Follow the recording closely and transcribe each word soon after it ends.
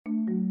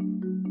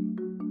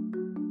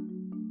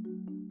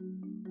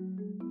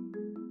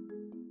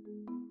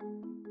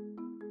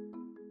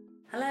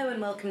Hello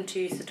and welcome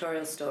to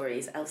Sartorial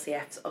Stories,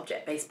 LCF's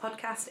object-based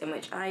podcast in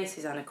which I,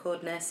 Susanna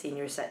Cordner,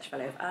 Senior Research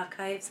Fellow of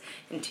Archives,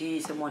 interview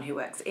someone who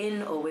works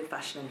in or with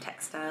fashion and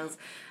textiles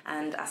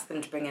and ask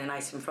them to bring in an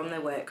item from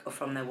their work or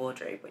from their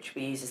wardrobe, which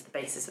we use as the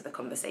basis of the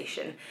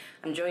conversation.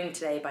 I'm joined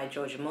today by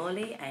Georgia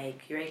Morley, a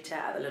curator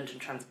at the London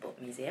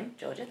Transport Museum.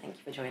 Georgia, thank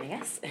you for joining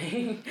us.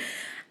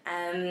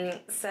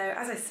 So,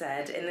 as I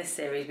said, in this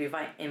series we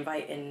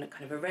invite in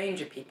kind of a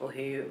range of people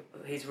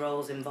whose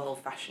roles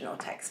involve fashion or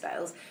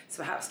textiles. So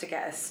perhaps to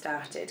get us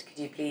started,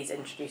 could you please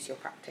introduce your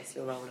practice,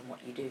 your role and what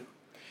you do?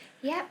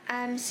 Yep,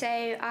 so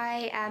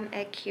I am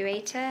a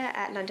curator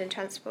at London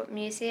Transport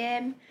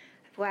Museum.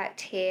 I've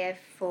worked here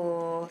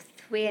for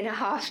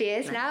 3.5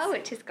 years now,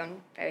 which has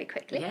gone very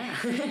quickly.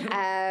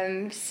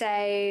 Yeah. So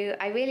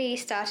I really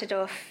started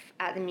off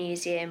at the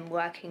museum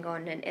working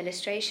on an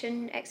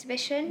illustration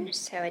exhibition.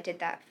 So I did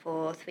that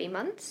for 3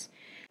 months.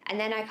 And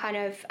then I kind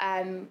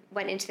of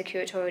went into the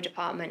curatorial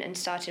department and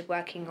started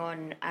working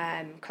on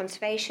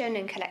conservation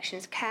and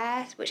collections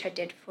care, which I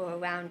did for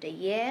around a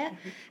year.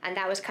 Mm-hmm. And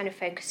that was kind of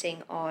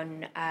focusing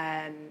on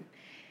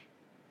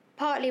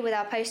partly with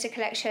our poster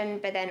collection,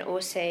 but then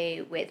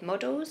also with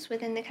models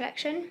within the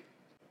collection.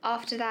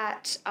 After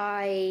that,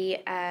 I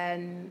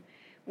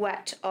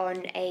worked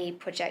on a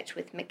project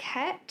with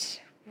Maquette,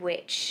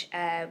 which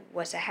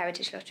was a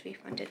Heritage Lottery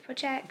funded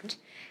project.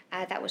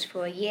 That was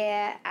for a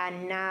year,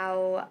 and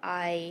now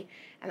I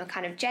am a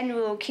kind of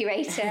general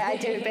curator. I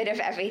do a bit of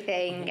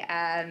everything.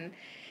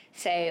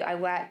 So I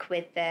work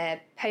with the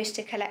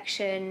poster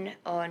collection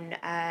on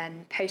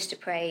Poster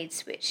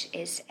Parades, which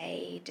is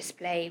a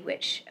display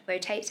which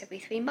rotates every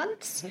 3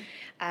 months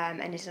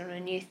and is on a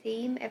new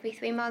theme every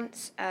 3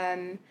 months.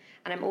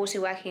 And I'm also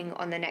working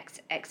on the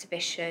next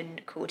exhibition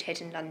called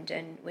Hidden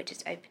London, which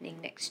is opening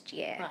next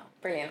year. Wow,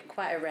 brilliant.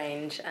 Quite a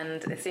range.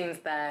 And it seems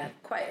there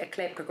quite a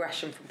clear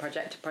progression from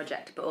project to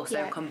project, but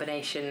also a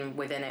combination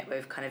within it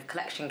with kind of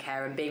collection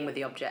care and being with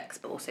the objects,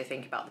 but also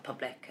thinking about the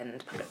public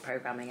and public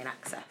programming and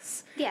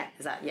access. Yeah.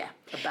 Is that,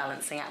 a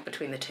balancing act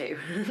between the two?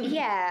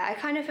 Yeah, I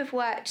kind of have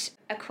worked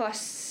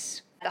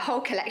across the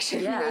whole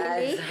collection,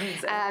 really,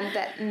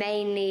 but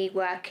mainly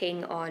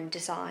working on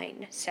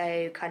design.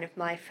 So kind of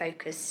my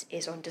focus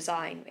is on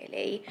design,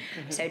 really.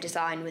 Mm-hmm. So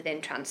design within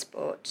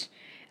transport.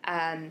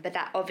 But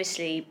that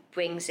obviously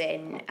brings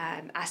in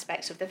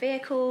aspects of the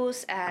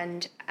vehicles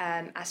and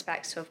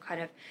aspects of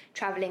kind of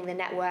travelling the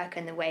network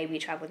and the way we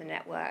travel the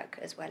network,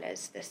 as well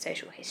as the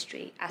social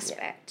history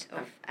aspect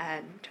of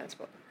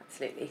transport.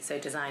 Absolutely. So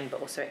design,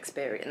 but also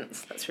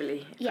experience. That's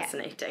really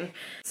fascinating.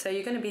 So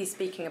you're going to be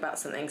speaking about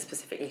something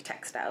specifically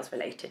textiles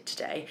related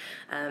today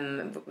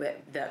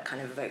that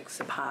kind of evokes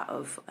a part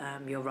of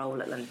your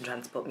role at London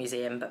Transport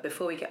Museum. But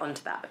before we get on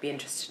to that, I'd be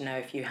interested to know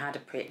if you had a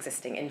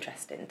pre-existing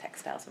interest in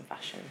textiles and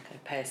fashion, kind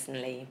of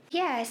personally.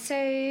 Yeah,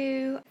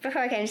 so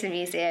before I came to the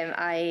museum,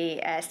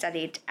 I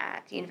studied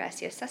at the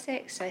University of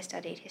Sussex, so I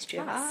studied history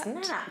of art.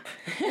 Snap!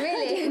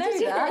 Really? I didn't know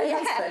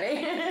that. That's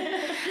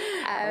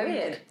funny.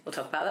 Weird. We'll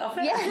talk about that off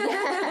air.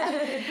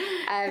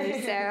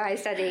 So I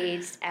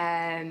studied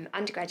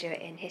undergraduate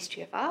in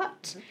history of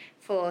art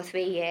for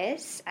 3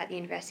 years at the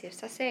University of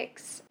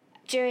Sussex.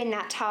 During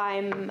that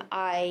time,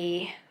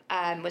 I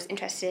was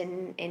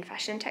interested in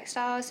fashion and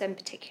textiles, in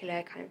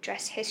particular kind of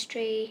dress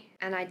history,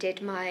 and I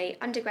did my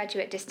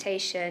undergraduate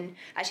dissertation.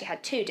 I actually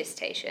had 2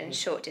 dissertations,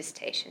 short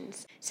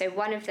dissertations. So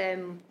one of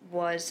them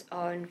was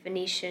on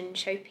Venetian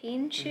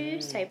Chopin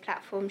shoes, so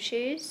platform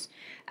shoes,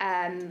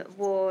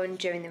 worn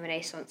during the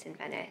Renaissance in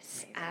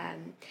Venice,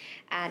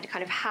 and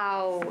kind of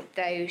how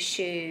those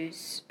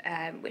shoes,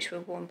 which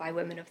were worn by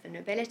women of the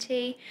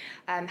nobility,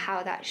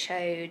 how that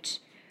showed.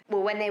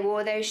 Well, when they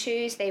wore those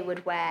shoes, they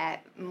would wear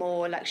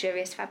more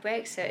luxurious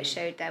fabrics, so it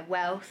showed their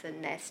wealth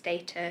and their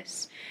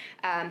status.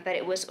 But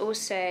it was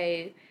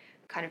also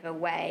kind of a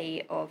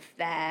way of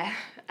their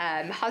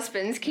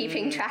husbands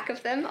keeping track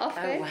of them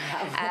often. Oh,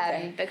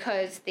 wow.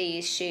 Because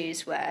these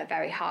shoes were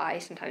very high,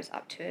 sometimes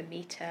up to 1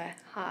 metre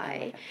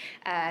high.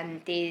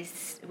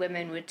 These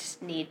women would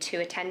need 2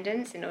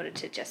 attendants in order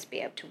to just be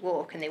able to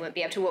walk, and they wouldn't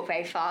be able to walk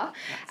very far,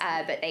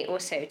 but they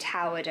also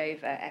towered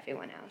over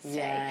everyone else.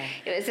 Yeah.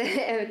 So it was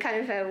a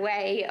kind of a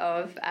way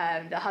of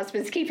the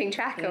husbands keeping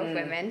track of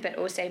women, but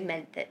also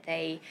meant that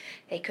they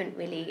couldn't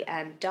really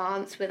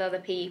dance with other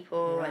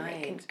people, and they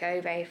couldn't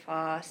go very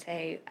far.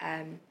 So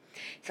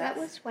that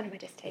was one of my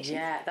dissertations.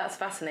 Yeah, that's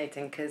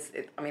fascinating because,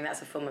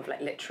 that's a form of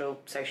like literal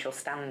social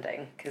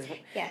standing. Because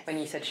when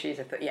you said shoes,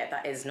 I thought,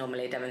 that is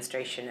normally a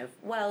demonstration of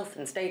wealth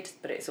and status,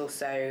 but it's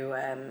also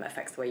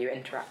affects the way you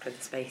interact with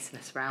the space and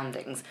the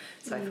surroundings.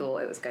 So I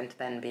thought it was going to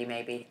then be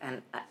maybe,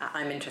 and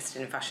I'm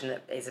interested in fashion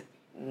that is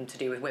to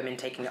do with women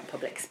taking up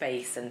public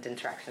space and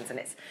interactions, and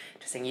it's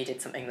interesting you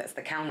did something that's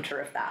the counter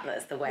of that.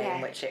 That's the way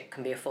in which it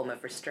can be a form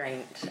of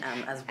restraint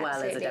as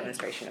well as a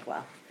demonstration of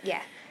wealth.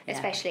 Yeah.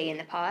 Especially in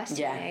the past,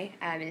 you know,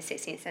 in the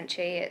 16th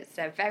century, it's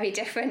a very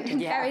different,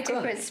 very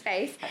different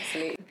space.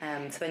 Absolutely.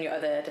 So then your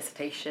other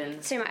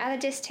dissertation? So my other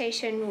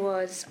dissertation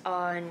was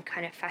on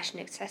kind of fashion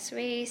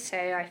accessories. So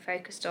I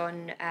focused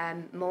on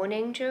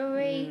mourning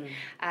jewellery.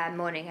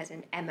 Mourning as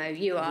in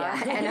MOURNING.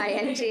 That's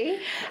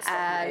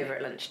over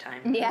at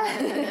lunchtime.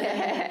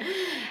 Yeah.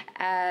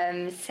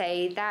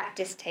 So that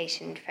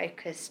dissertation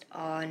focused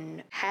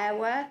on hair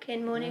work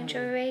in mourning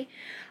jewellery.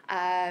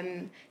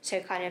 So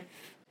kind of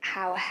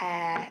how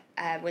hair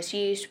was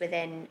used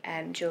within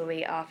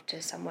jewellery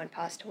after someone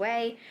passed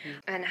away,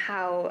 and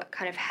how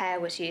kind of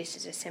hair was used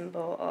as a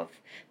symbol of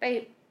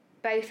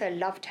both a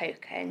love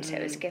token, so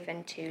it was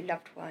given to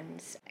loved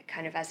ones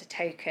kind of as a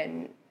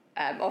token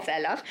of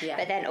their love,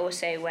 but then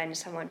also when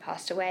someone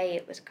passed away,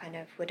 it was kind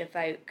of would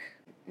evoke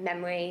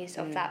memories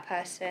of that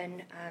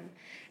person,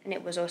 and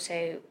it was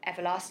also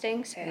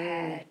everlasting, so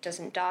hair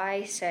doesn't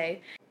die, so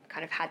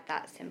kind of had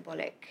that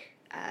symbolic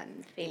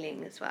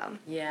feeling as well.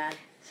 Yeah.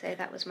 So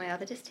that was my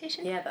other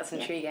dissertation. Yeah, that's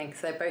intriguing.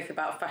 So they're both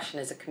about fashion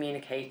as a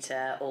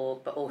communicator,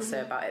 but also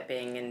about it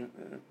being in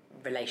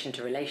relation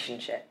to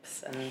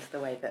relationships and the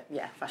way that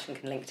fashion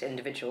can link to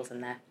individuals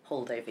and their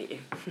hold over you.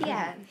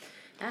 Yeah.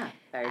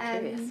 Very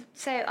curious.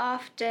 So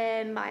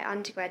after my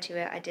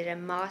undergraduate, I did a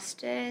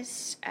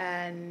master's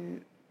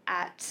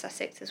at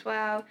Sussex as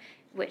well,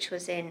 which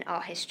was in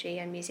art history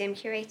and museum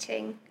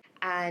curating.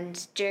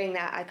 And during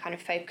that, I kind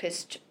of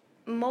focused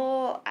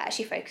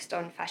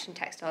on fashion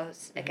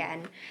textiles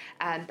again,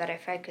 but I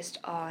focused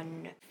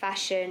on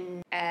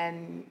fashion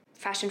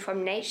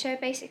from nature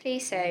basically,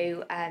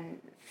 so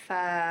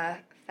fur,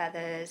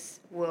 feathers,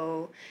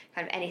 wool,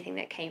 kind of anything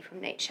that came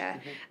from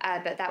nature,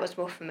 but that was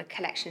more from a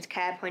collections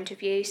care point of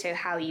view, so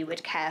how you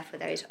would care for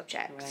those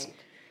objects. Right.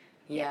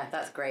 Yeah,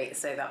 that's great.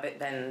 So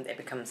then it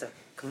becomes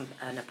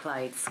an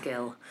applied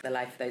skill, the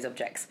life of those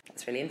objects.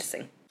 That's really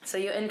interesting. So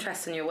your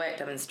interests and your work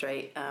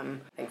demonstrate, I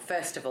think,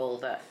 first of all,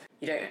 that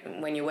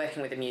when you're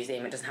working with a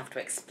museum, it doesn't have to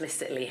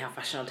explicitly have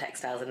fashion or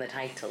textiles in the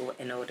title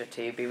in order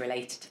to be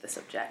related to the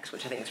subject,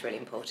 which I think is really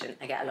important.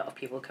 I get a lot of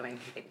people coming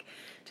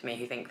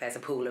who think there's a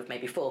pool of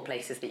maybe 4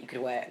 places that you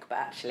could work, but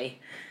actually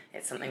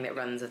it's something that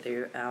runs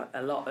through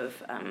a lot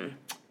of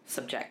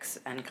subjects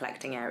and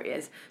collecting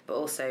areas, but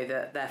also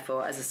that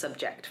therefore as a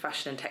subject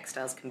fashion and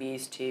textiles can be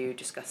used to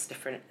discuss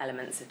different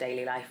elements of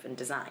daily life and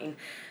design.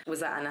 Was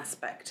that an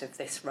aspect of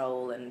this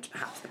role and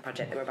perhaps the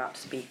project that we're about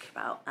to speak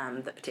about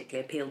that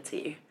particularly appealed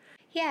to you?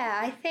 Yeah,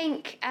 I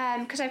think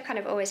because I've kind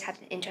of always had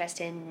an interest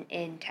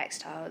in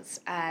textiles,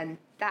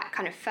 that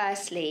kind of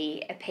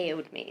firstly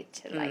appealed me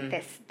to like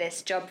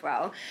this job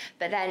role.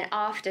 But then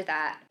after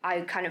that, I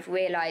kind of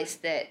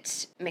realised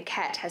that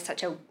Maquette has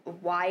such a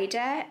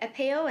wider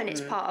appeal, and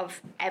it's part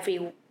of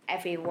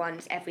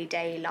everyone's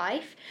everyday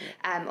life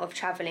of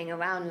travelling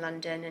around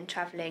London and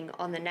travelling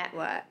on the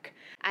network.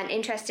 And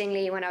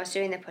interestingly, when I was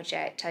doing the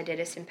project, I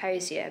did a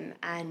symposium,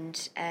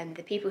 and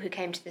the people who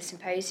came to the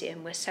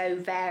symposium were so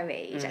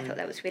varied. I thought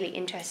that was really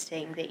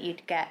interesting that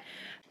you'd get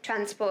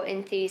transport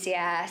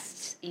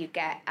enthusiasts, you'd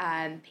get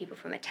people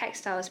from a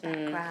textiles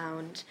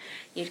background,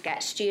 you'd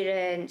get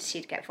students,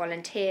 you'd get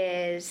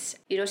volunteers,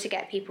 you'd also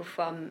get people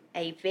from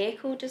a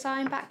vehicle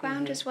design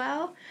background as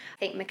well. I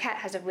think Maquette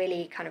has a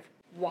really kind of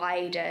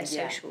wider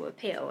social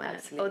appeal,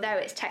 and although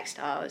it's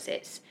textiles,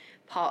 it's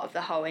part of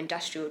the whole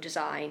industrial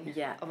design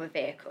of a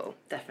vehicle.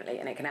 Definitely,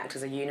 and it can act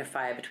as a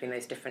unifier between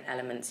those different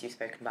elements you've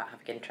spoken about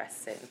having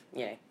interests in,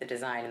 the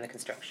design and the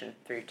construction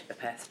through to the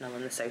personal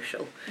and the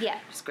social. Yeah.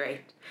 Which is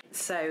great.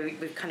 So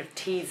we've kind of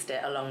teased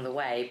it along the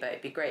way, but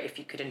it'd be great if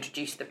you could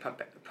introduce the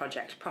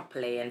project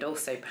properly, and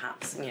also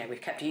perhaps,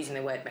 we've kept using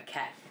the word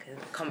maquette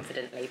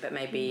confidently, but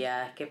maybe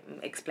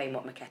explain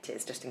what maquette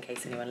is, just in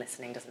case anyone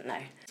listening doesn't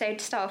know. So to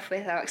start off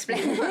with, I'll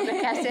explain what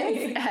maquette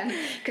is,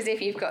 because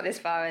if you've got this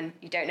far and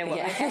you don't know what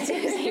maquette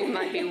is, you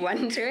might be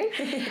wondering.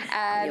 You'll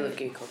have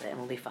Googled it and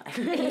we'll be fine.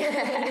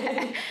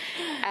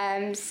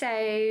 So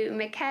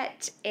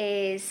maquette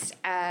is,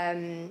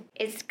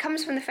 it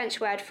comes from the French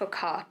word for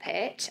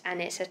carpet,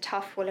 and it's a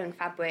tough woolen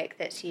fabric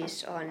that's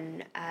used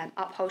on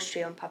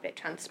upholstery on public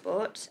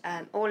transport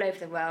all over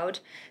the world,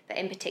 but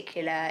in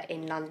particular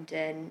in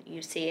London.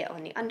 You see it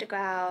on the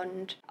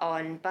underground,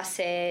 on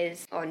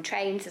buses, on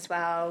trains as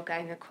well,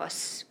 going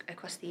across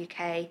the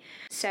UK.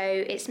 So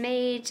it's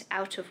made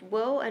out of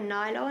wool and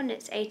nylon.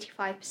 It's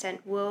 85%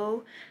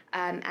 wool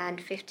and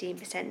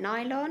 15%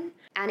 nylon.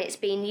 And it's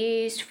been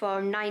used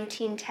from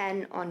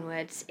 1910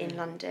 onwards in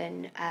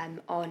London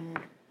on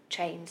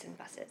trains and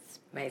buses.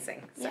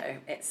 Amazing. So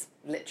it's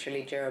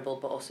literally durable,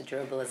 but also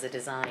durable as a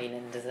design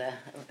and as a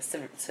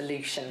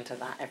solution to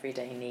that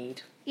everyday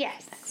need.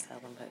 Yes.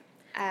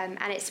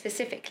 And it's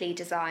specifically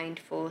designed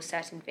for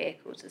certain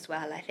vehicles as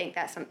well. I think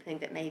that's something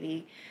that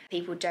maybe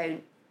people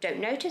don't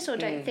notice or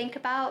don't think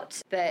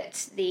about,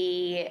 but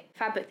the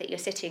fabric that you're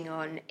sitting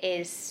on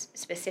is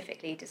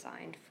specifically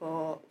designed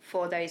for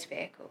those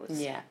vehicles.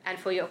 Yeah. And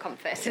for your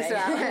comfort as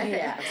well.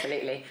 Yeah,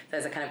 absolutely.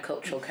 There's a kind of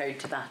cultural code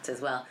to that as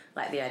well.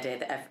 like the idea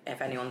that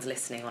if anyone's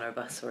listening on a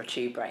bus or a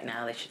tube right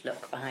now, they should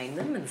look behind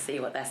them and see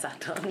what they're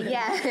sat on.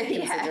 Yeah,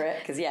 consider it,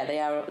 because they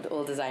are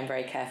all designed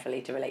very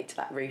carefully to relate to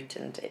that route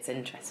and its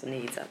interests and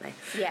needs, aren't they?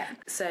 Yeah.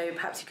 So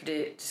perhaps you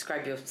could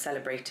describe your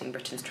Celebrating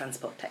Britain's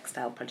Transport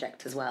Textile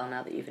project as well,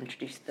 now that you've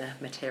introduced the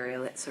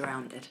material it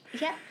surrounded.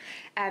 Yeah.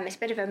 It's a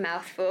bit of a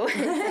mouthful.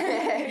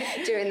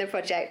 During the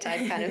project,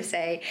 I'd kind of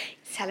say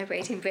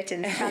Celebrating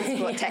Britain's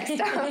Transport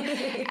Textile.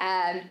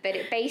 But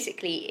it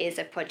basically is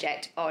a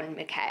project on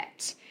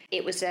maquette.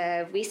 It was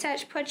a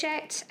research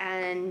project,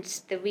 and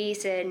the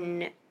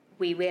reason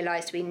we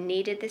realised we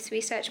needed this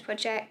research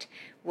project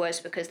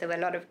was because there were a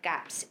lot of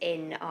gaps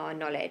in our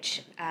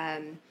knowledge.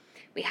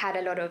 We had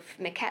a lot of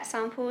maquette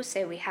samples,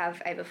 so we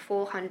have over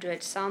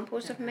 400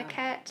 samples of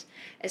maquette,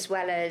 as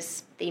well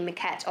as the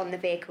maquette on the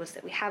vehicles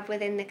that we have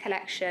within the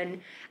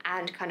collection,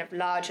 and kind of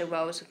larger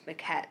rolls of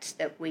maquette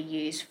that we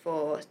use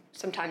for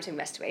sometimes in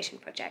restoration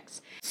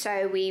projects.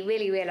 So we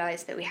really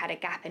realised that we had a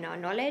gap in our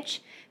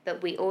knowledge,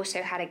 but we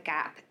also had a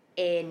gap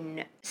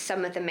in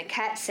some of the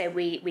maquettes, so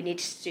we needed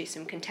to do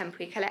some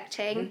contemporary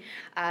collecting.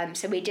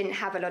 So we didn't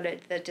have a lot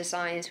of the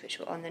designs which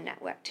were on the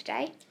network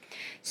today.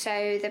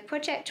 So the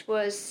project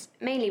was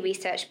mainly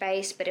research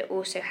based, but it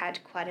also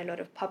had quite a lot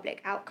of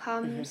public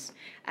outcomes.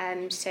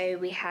 So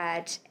we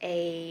had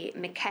a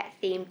maquette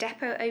themed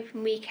depot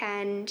open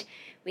weekend,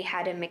 we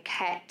had a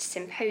maquette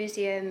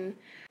symposium,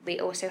 we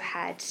also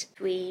had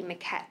 3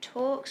 maquette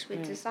talks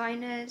with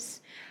designers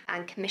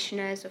and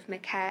commissioners of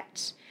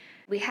maquette.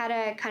 We had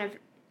a kind of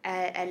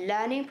a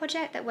learning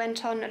project that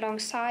went on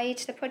alongside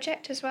the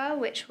project as well,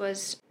 which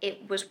was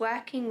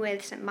working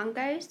with St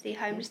Mungo's, the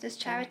homelessness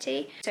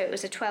charity. So it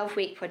was a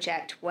 12-week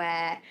project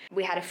where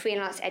we had a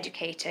freelance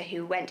educator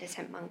who went to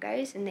St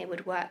Mungo's, and they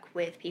would work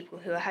with people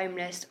who are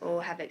homeless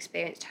or have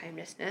experienced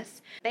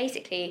homelessness,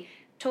 basically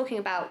talking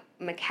about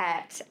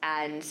maquette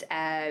and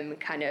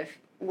kind of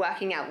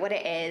working out what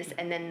it is,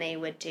 and then they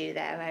would do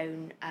their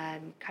own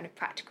kind of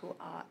practical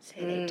art.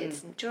 So they did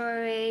some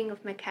drawing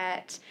of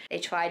maquette, they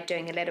tried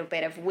doing a little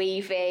bit of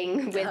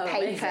weaving with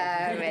paper,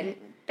 and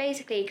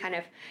basically kind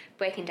of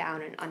breaking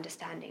down and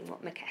understanding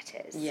what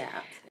maquette is. Yeah.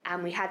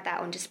 And we had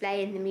that on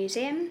display in the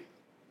museum.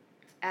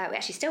 We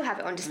actually still have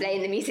it on display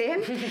in the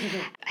museum.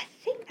 I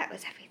think that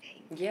was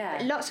everything.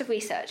 Yeah. Lots of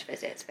research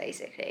visits,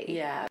 basically.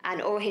 Yeah.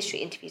 And oral history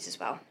interviews as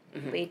well.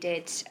 We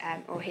did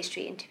oral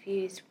history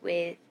interviews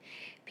with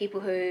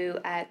people who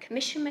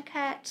commission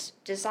maquette,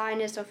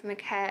 designers of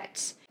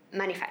maquette,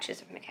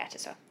 manufacturers of maquette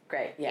as well.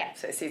 Great, yeah.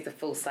 So it sees the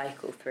full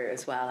cycle through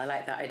as well. I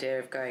like that idea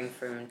of going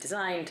from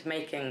design to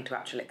making to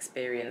actual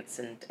experience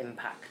and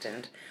impact,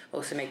 and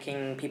also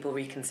making people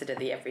reconsider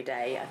the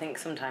everyday. I think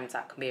sometimes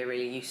that can be a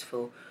really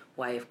useful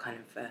way of kind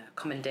of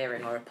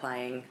commandeering or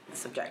applying the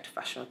subject of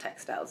fashionable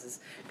textiles, as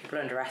people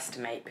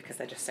underestimate because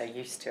they're just so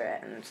used to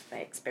it and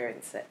they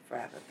experience it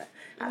forever. But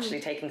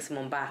actually taking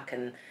someone back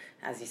and,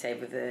 as you say,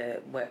 with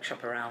the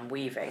workshop around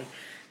weaving,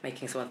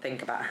 making someone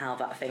think about how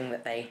that thing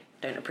that they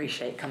don't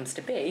appreciate comes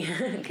to be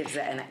gives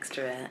it an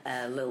extra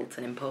lilt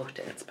and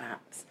importance,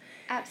 perhaps.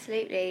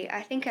 Absolutely.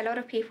 I think a lot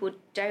of people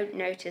don't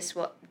notice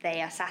what they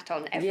are sat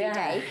on every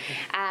day,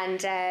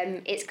 and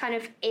it's kind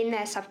of in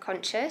their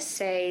subconscious,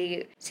 so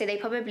they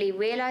probably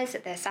realise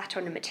that they're sat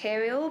on a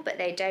material, but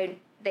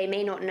they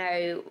may not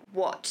know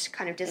what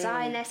kind of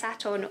design they're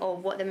sat on or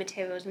what the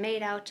material is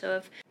made out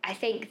of. I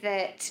think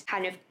that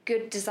kind of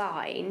good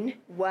design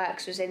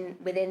works within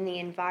the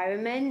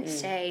environment.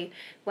 So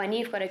when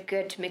you've got a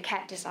good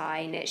maquette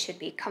design, it should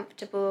be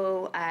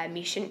comfortable.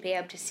 You shouldn't be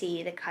able to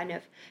see the kind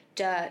of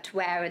dirt,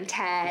 wear and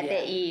tear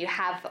that you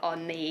have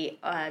on the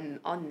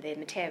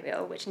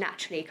material, which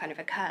naturally kind of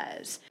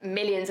occurs.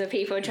 Millions of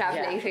people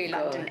travelling through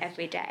London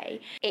every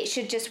day. It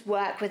should just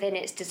work within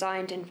its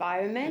designed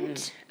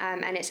environment,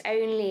 and it's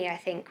only, I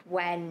think,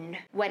 when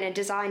a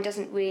design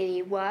doesn't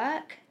really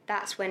work,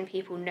 that's when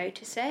people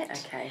notice it.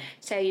 Okay.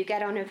 So you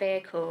get on a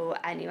vehicle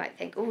and you might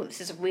think, oh, this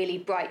is a really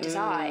bright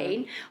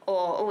design,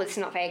 or oh, it's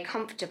not very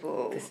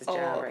comfortable. This is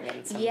jarring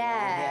in some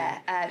way.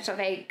 It's not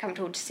very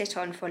comfortable to sit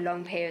on for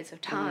long periods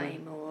of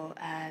time, or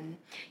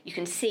you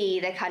can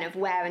see the kind of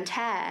wear and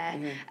tear.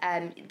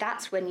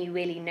 That's when you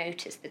really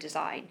notice the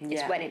design.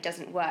 It's when it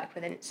doesn't work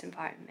within its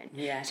environment.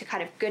 So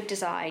kind of good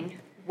design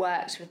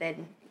works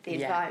within the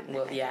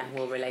environment.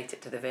 We'll relate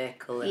it to the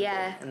vehicle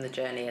and the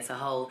journey as a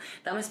whole.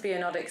 That must be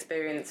an odd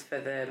experience for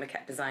the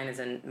maquette designers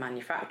and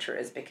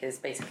manufacturers, because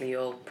basically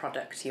your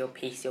product, your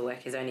piece, your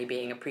work is only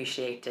being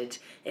appreciated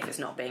if it's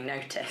not being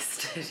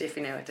noticed, if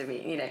you know what I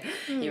mean. You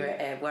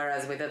know,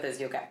 whereas with others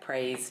you'll get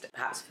praised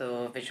perhaps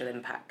for visual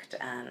impact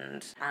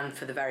and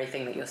for the very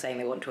thing that you're saying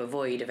they want to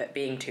avoid, of it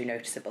being too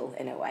noticeable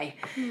in a way.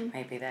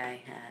 Maybe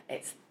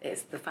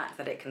it's the fact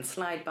that it can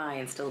slide by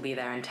and still be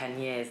there in 10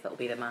 years that'll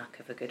be the mark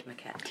of a good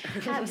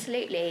maquette.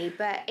 absolutely.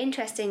 But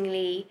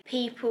interestingly,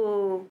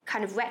 people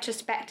kind of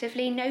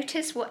retrospectively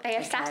notice what they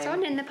have sat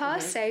on in the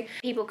past. So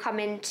people come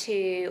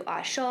into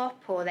our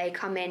shop, or they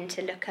come in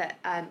to look at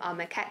our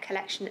maquette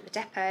collection at the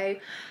depot,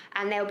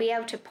 and they'll be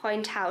able to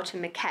point out a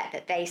maquette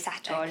that they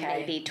sat on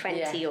maybe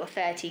 20 or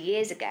 30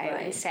 years ago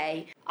and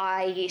say,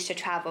 I used to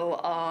travel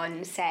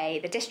on, say,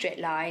 the District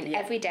line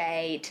every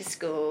day to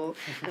school,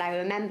 and I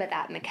remember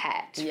that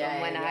maquette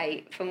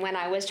from when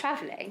I was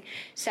travelling.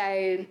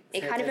 So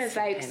it kind of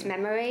evokes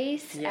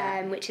memories,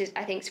 which is,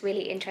 I think, is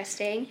really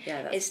interesting,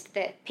 is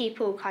that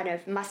people kind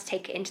of must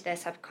take it into their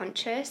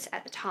subconscious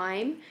at the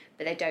time,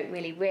 but they don't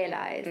really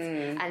realise.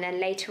 And then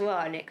later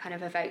on, it kind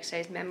of evokes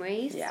those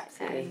memories. Yeah,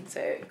 absolutely. So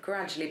it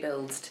gradually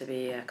builds to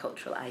be a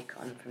cultural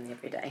icon from the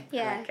everyday.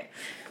 Yeah. I like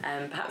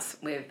it. Perhaps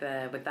with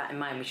that in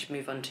mind, we should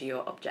move on to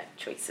your object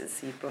choices.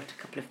 So you've brought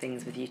a couple of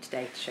things with you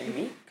today to show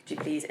me. Could you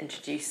please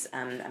introduce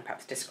and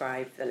perhaps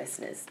describe for the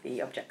listeners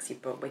the objects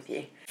you've brought with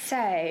you?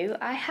 So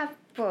I have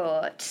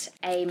brought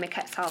a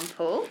maquette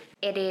sample.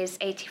 It is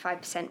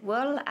 85%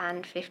 wool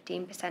and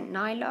 15%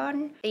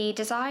 nylon. The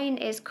design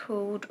is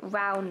called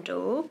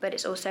roundel, but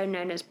it's also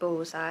known as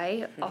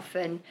bullseye.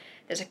 Often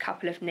there's a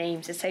couple of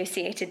names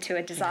associated to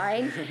a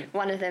design.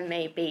 One of them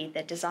may be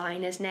the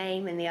designer's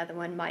name, and the other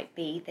one might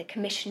be the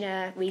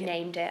commissioner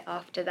renamed it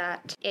after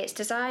that. It's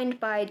designed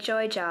by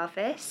Joy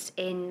Jarvis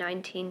in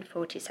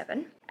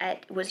 1947.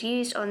 It was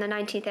used on the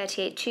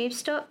 1938 tube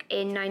stock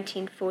in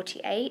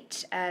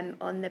 1948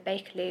 on the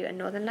Bakerloo and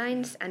Northern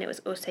lines, and it was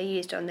also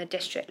used on the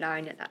District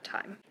line at that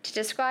time. To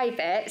describe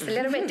it, it's a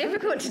little bit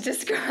difficult to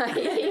describe.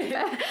 Sorry,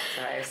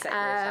 I've set you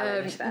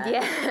a challenge there.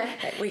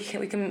 Yeah.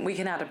 We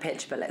can add a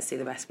picture, but let's do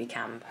the best we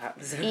can,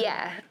 perhaps.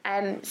 Yeah.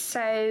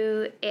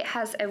 So it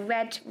has a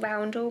red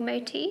roundel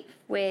motif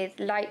with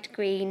light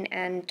green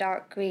and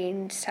dark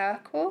green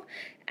circle,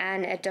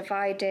 and a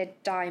divided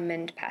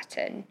diamond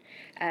pattern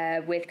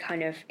with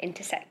kind of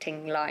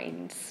intersecting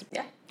lines.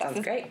 Yeah, sounds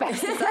great.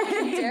 Best as I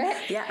can do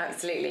it. Yeah,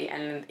 absolutely.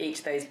 And each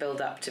of those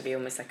build up to be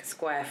almost like a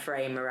square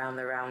frame around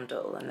the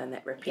roundel, and then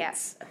it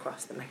repeats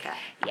across the maquette.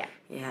 Yeah.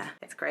 Yeah,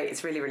 it's great.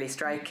 It's really, really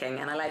striking.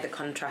 And I like the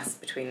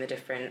contrast between the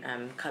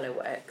different colour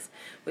works.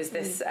 Was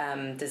this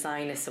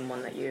designer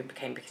someone that you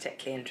became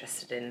particularly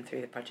interested in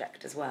through the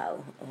project as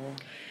well? Or?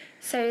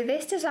 So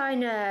this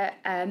designer,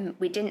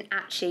 we didn't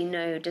actually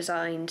know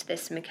designed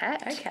this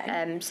maquette.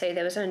 Okay. So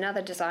there was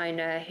another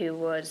designer who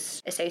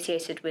was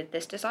associated with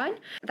this design.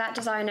 That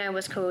designer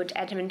was called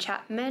Edmund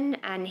Chapman,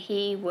 and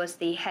he was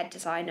the head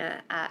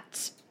designer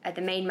at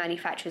the main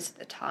manufacturers at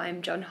the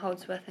time, John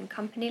Holdsworth and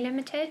Company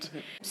Limited.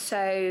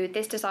 So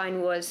this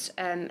design was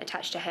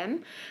attached to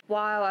him.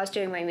 While I was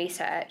doing my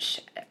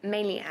research,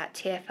 mainly at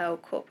TfL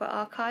Corporate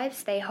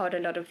Archives, they hold a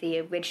lot of the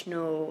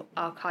original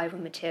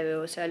archival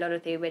material, so a lot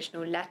of the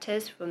original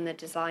letters from the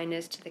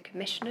designers to the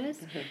commissioners.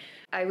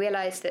 I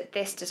realised that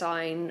this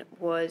design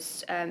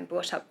was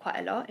brought up quite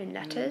a lot in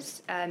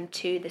letters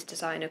to this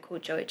designer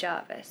called Joy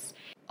Jarvis.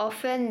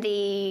 Often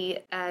the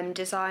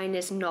design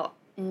is not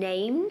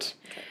named,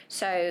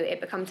 so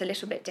it becomes a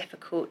little bit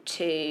difficult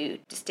to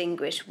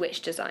distinguish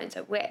which designs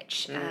are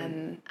which,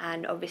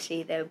 and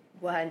obviously there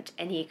weren't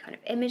any kind of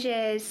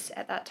images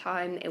at that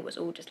time, it was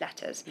all just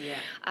letters.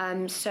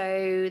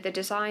 So the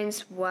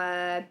designs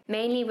were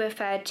mainly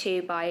referred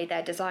to by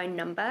their design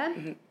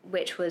number,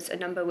 which was a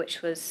number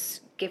which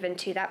was given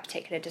to that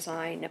particular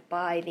design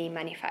by the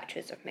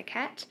manufacturers of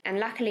maquette. And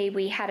luckily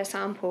we had a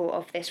sample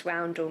of this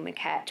roundel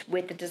maquette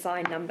with the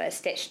design number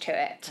stitched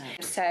to it.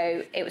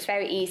 So it was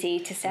very easy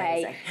to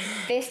say,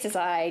 this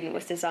design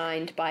was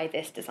designed by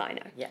this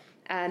designer.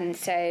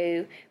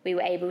 So we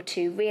were able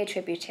to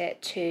reattribute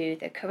it to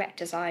the correct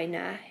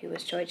designer, who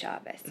was Joy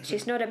Jarvis.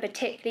 She's not a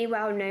particularly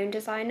well-known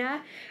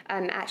designer.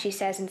 Actually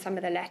says in some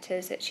of the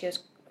letters that she was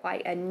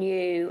quite a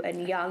new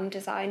and young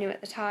designer at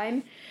the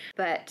time.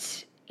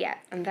 But yeah,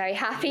 I'm very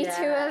happy to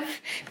have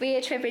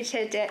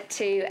reattributed it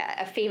to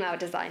a female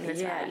designer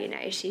as well. You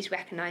know, she's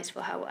recognised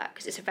for her work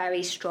because it's a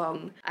very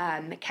strong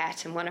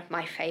maquette and one of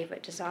my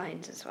favourite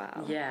designs as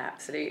well. Yeah,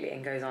 absolutely,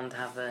 and goes on to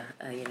have a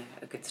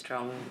good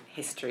strong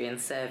history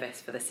and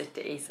service for the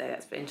city. So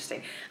that's very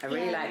interesting. I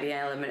really like the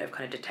element of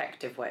kind of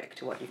detective work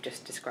to what you've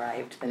just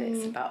described. That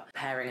it's about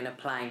pairing and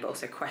applying, but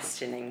also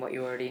questioning what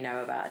you already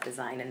know about a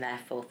design, and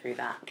therefore through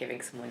that giving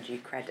someone due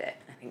credit.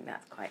 I think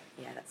that's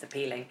that's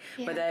appealing.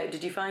 But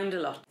did you find a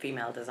lot of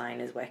female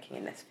designers working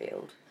in this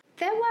field?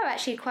 There were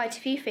actually quite a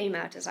few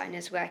female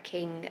designers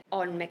working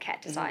on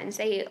maquette designs.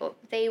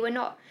 They were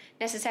not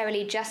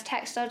necessarily just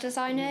textile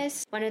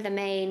designers. One of the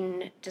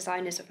main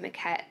designers of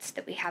maquettes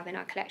that we have in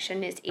our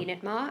collection is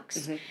Enid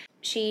Marks.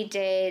 She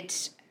did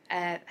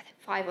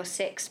 5 or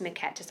 6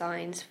 maquette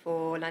designs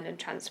for London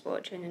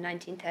Transport during the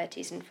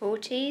 1930s and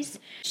 40s.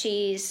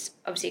 She's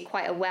obviously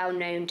quite a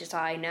well-known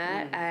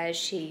designer.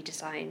 She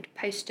designed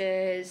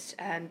posters,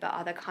 but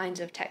other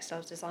kinds of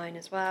textile design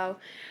as well.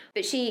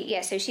 But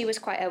she was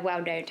quite a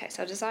well-known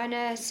textile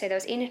designer. So there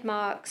was Enid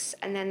Marks,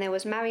 and then there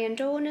was Marion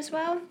Dawn as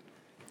well,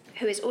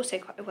 who is also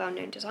quite a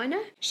well-known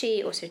designer.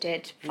 She also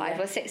did 5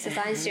 or 6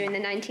 designs during the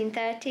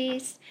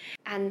 1930s.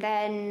 And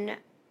then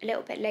a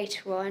little bit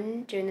later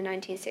on, during the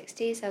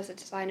 1960s, there was a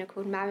designer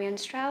called Marion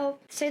Straub.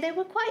 So there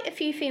were quite a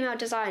few female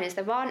designers.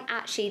 There aren't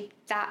actually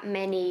that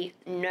many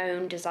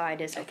known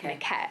designers of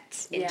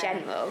maquettes in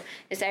general.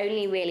 There's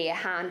only really a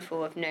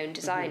handful of known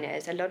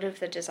designers. A lot of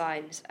the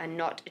designs are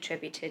not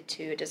attributed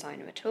to a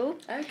designer at all.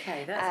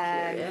 Okay,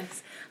 that's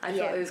curious. I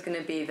thought it was going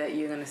to be that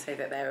you were going to say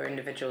that there were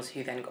individuals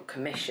who then got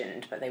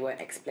commissioned, but they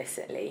weren't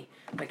explicitly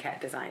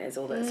maquette designers,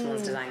 or that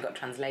someone's design got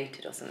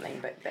translated or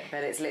something. But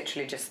it's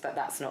literally just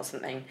that's not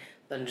something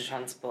London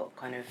Transport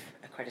kind of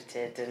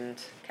accredited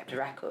and kept a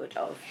record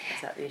of.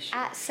 Is that the issue?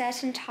 At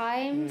certain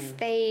times,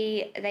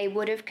 they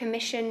would have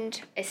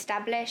commissioned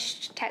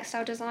established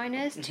textile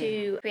designers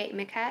to create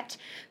maquette,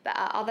 but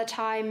at other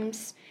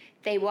times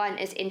they weren't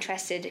as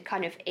interested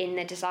kind of in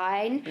the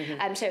design.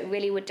 So it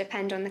really would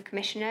depend on the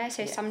commissioner.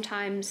 So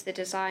sometimes the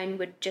design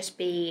would just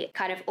be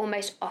kind of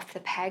almost off the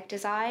peg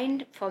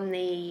design from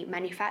the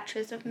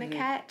manufacturers of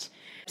maquette.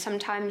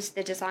 Sometimes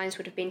the designs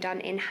would have been done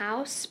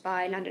in-house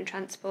by London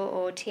Transport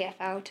or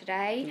TfL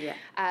today.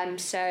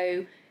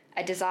 So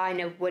a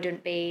designer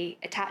wouldn't be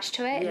attached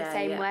to it in the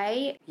same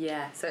way.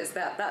 Yeah, so it's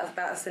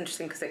that's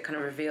interesting because it kind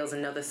of reveals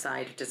another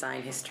side of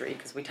design history,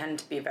 because we tend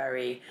to be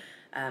very...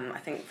 I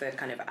think the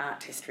kind of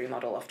art history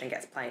model often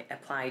gets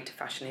applied to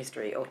fashion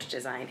history or to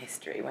design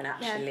history, when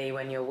actually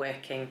when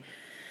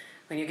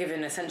you're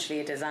given essentially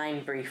a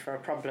design brief or a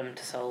problem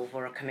to solve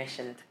or a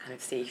commission to kind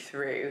of see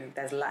through,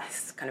 there's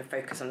less kind of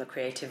focus on the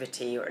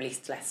creativity, or at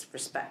least less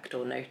respect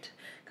or note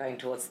going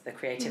towards the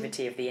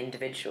creativity of the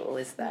individual,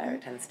 is there?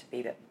 It tends to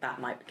be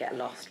that might get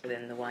lost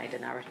within the wider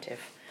narrative.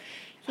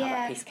 How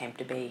that piece came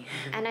to be.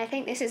 And I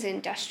think this is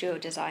industrial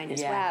design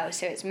as well,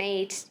 so it's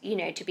made,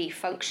 to be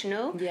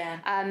functional.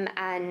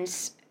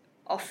 And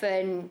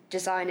often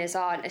designers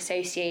aren't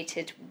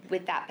associated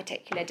with that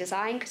particular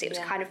design because it was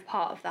kind of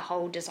part of the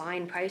whole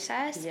design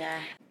process.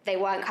 They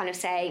weren't kind of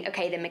saying,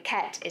 okay, the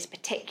maquette is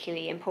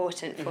particularly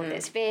important for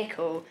this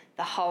vehicle,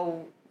 the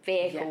whole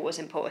vehicle was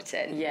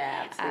important.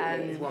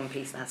 Absolutely. There's one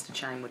piece that has to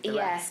chime with the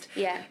rest.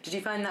 Did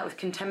you find that with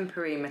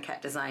contemporary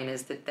maquette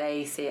designers, did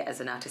they see it as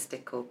an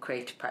artistic or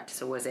creative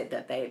practice, or was it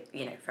that they,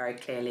 very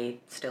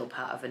clearly still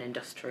part of an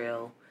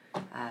industrial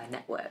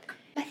network?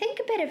 I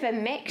think a bit of a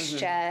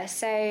mixture.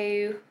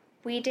 So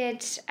we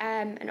did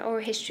an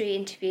oral history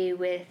interview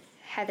with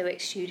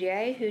Heatherwick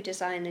Studio, who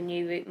designed the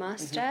new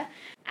Routemaster,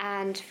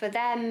 and for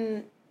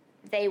them,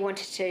 they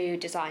wanted to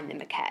design the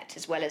maquette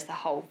as well as the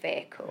whole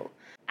vehicle.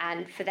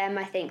 And for them,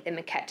 I think the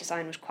maquette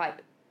design was quite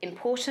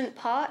important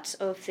part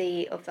of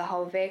the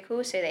whole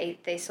vehicle. So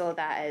they saw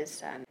that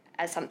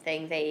as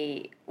something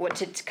they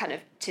wanted to kind of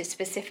to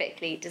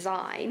specifically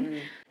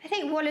design. I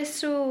think Wallace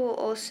Sewell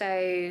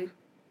also.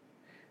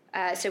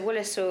 So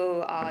Wallace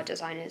Sewell are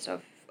designers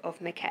of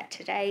maquette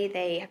today.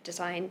 They have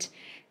designed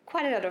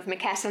quite a lot of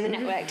maquettes on the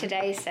network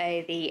today.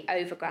 So the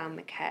Overground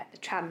maquette, the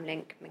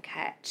Tramlink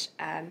maquette,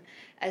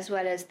 as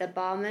well as the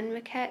Barman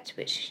maquette,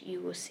 which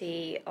you will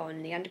see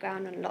on the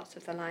Underground, on lots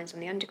of the lines on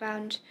the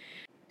Underground.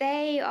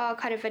 They are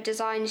kind of a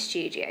design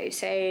studio,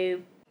 so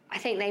I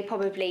think they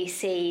probably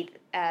see,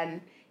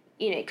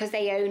 because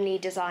they only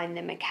design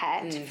the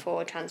maquette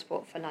for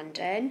Transport for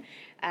London,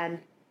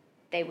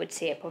 they would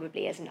see it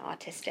probably as an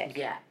artistic.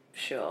 Yeah,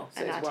 sure.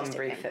 So it's one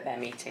brief that they're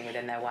meeting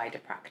within their wider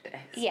practice.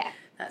 Yeah.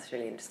 That's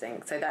really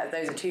interesting. So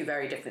those are two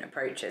very different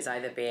approaches,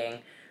 either being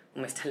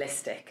almost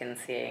holistic and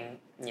seeing,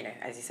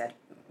 as you said,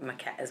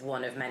 maquette as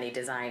one of many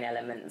design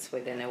elements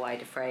within a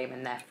wider frame,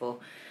 and therefore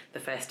the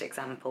first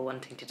example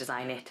wanting to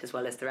design it as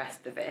well as the rest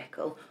of the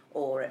vehicle,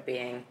 or it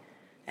being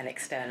an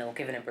external,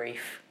 given a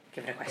brief,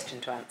 given a question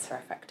to answer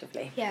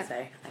effectively. So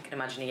I can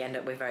imagine you end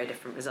up with very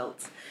different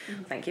results.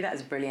 Thank you. That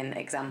was a brilliant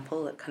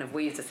example that kind of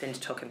weaves us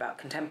into talking about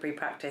contemporary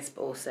practice,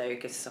 but also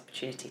gives us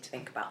opportunity to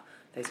think about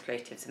those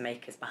creatives and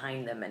makers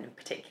behind them, and in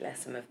particular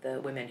some of the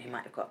women who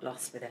might have got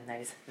lost within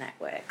those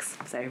networks.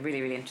 So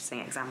really, really interesting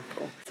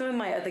example. Some of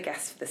my other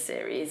guests for the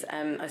series,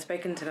 I've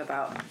spoken to them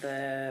about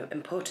the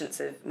importance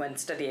of, when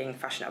studying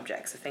fashion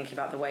objects, of thinking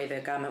about the way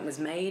the garment was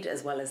made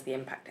as well as the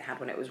impact it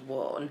had when it was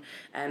worn.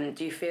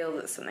 Do you feel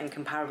that something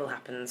comparable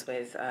happens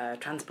with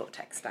transport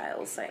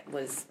textiles?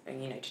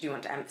 Did you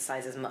want to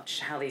emphasise as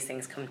much how these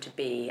things come to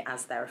be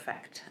as their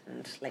effect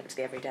and linked to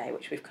the everyday,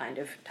 which we've kind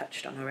of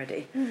touched on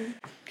already?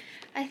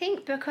 I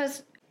think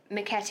because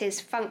maquette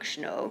is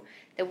functional,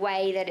 the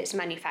way that it's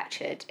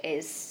manufactured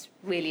is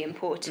really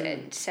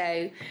important.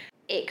 So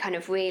it kind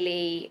of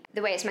really,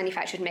 the way it's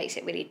manufactured makes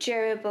it really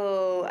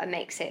durable and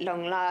makes it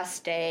long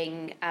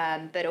lasting,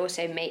 but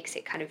also makes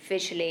it kind of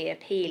visually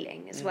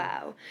appealing as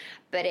well.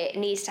 But it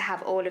needs to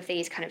have all of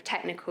these kind of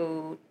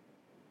technical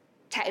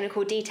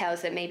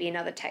details that maybe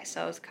another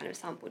textiles kind of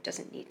sample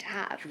doesn't need to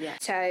have.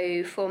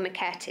 So for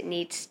maquette, it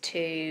needs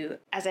to,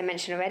 as I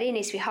mentioned already, it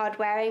needs to be hard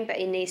wearing, but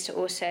it needs to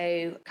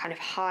also kind of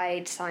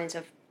hide signs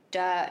of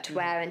dirt,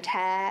 wear and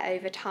tear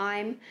over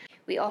time.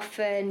 We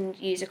often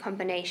use a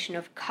combination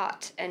of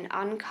cut and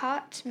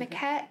uncut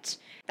maquette.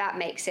 That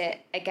makes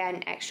it,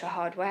 again, extra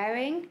hard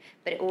wearing,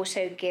 but it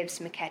also gives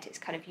maquette its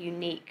kind of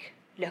unique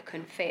look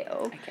and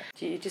feel. Okay.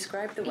 Do you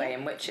describe the way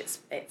in which it's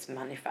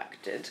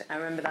manufactured? I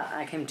remember that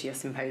I came to your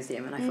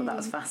symposium and I thought that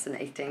was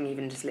fascinating,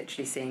 even just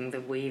literally seeing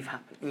the weave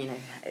happen. You know,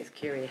 it's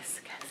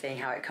curious seeing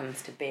how it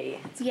comes to be.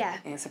 It's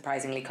a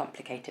surprisingly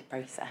complicated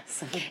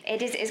process.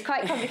 It is. It's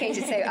quite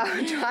complicated, so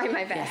I'll try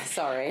my best. Yeah,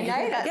 sorry.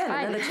 No, that's Again,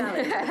 fine. Another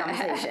challenge in the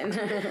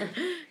conversation.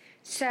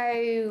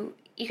 So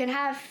you can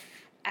have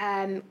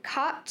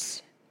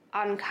cut,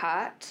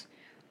 uncut,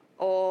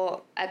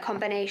 or a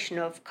combination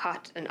of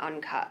cut and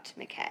uncut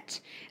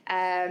maquette.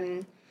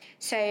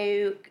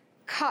 So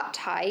cut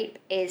type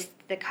is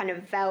the kind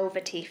of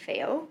velvety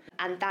feel,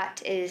 and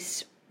that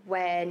is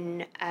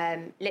when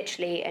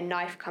literally a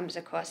knife comes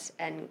across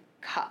and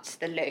cuts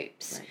the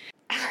loops. Right.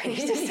 I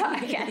need to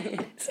start again.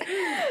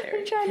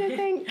 I'm trying to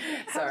think.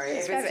 Sorry,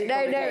 if it's too no,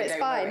 it's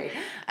fine. Worry.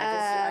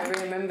 I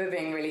remember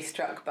being really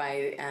struck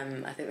by,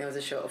 I think there was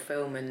a short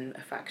film in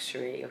a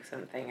factory or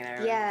something, and I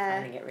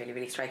remember finding it really,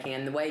 really striking.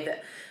 And the way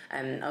that,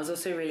 I was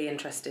also really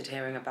interested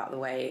hearing about the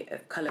way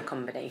of colour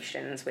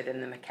combinations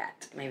within the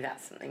maquette. Maybe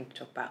that's something to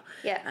talk about.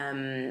 Yeah.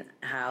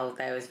 How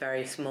there was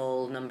very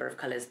small number of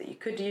colours that you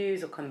could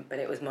use, but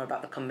it was more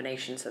about the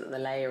combination so that the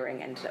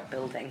layering ended up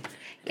building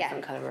a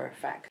different colour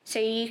effect. So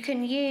you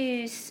can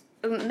use,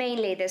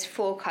 mainly there's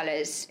 4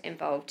 colours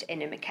involved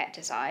in a maquette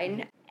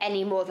design.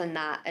 Any more than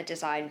that, a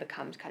design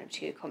becomes kind of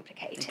too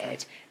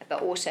complicated,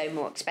 but also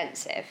more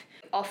expensive.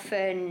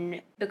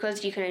 Often,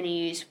 because you can only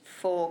use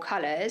 4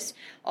 colours,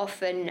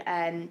 often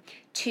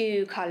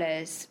 2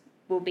 colours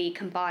will be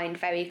combined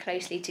very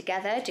closely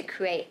together to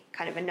create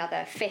kind of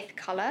another 5th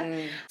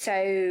colour.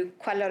 So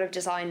quite a lot of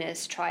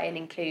designers try and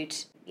include,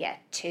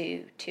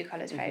 two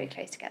colours very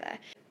close together.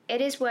 It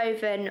is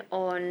woven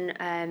on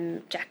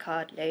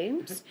jacquard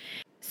looms.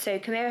 So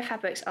Chimera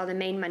Fabrics are the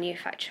main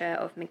manufacturer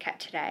of maquette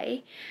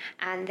today,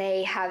 and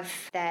they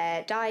have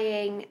their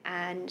dyeing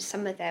and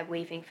some of their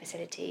weaving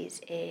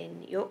facilities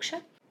in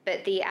Yorkshire.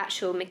 But the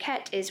actual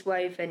maquette is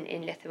woven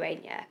in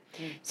Lithuania.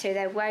 So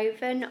they're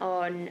woven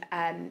on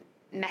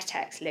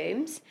Metex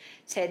looms,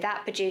 so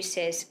that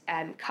produces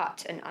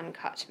cut and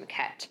uncut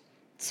maquette.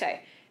 So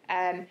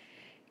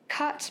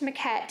cut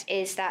maquette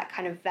is that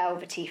kind of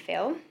velvety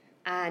feel,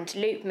 and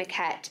loop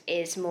maquette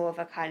is more of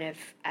a kind of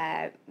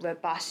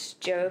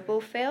robust, durable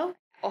feel.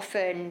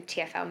 Often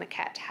TFL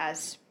maquette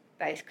has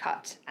both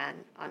cut and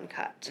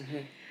uncut.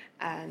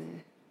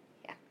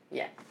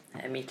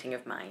 A meeting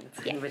of minds.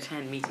 And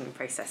return meeting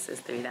processes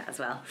through that as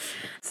well.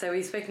 So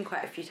we've spoken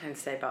quite a few times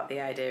today about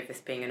the idea of this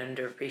being an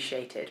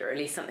underappreciated, or at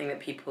least something that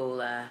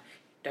people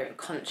don't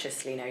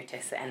consciously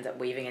notice, that ends up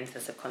weaving into the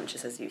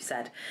subconscious, as you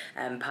said,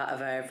 part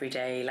of our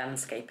everyday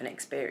landscape and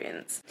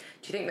experience.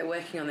 Do you think that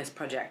working on this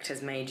project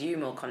has made you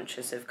more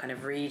conscious of kind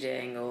of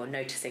reading or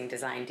noticing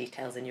design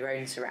details in your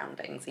own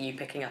surroundings? Are you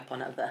picking up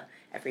on other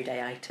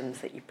everyday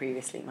items that you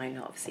previously might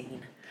not have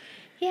seen?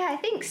 Yeah, I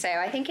think so.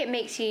 I think it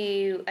makes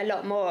you a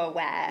lot more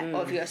aware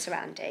of your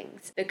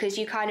surroundings, because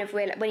you kind of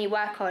realize, when you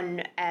work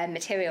on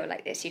material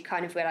like this, you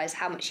kind of realise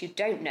how much you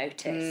don't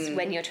notice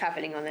when you're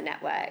travelling on the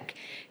network,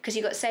 because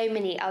you've got so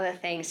many other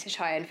things to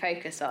try and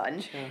focus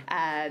on,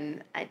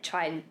 and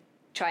trying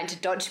to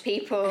dodge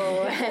people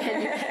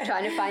and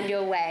trying to find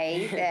your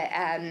way, that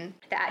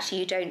actually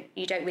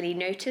you don't really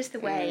notice the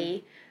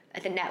way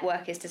the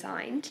network is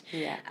designed.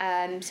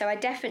 So I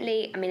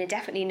definitely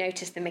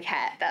noticed the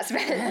maquette. That's a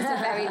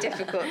very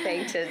difficult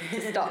thing to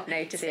stop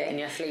noticing. See it in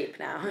your sleep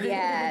now.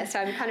 So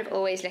I'm kind of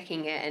always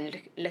looking at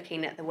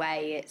the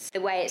way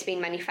it's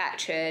been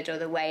manufactured, or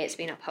the way it's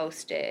been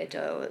upholstered,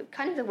 or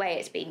kind of the way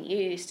it's been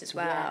used as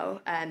well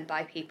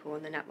by people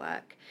on the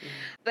network.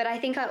 But I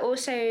think I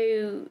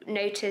also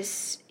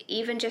notice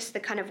even just the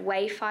kind of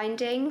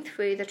wayfinding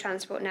through the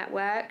transport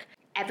network.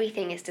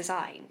 Everything is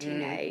designed, you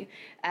know.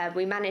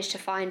 We managed to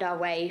find our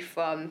way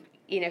from,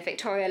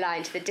 Victoria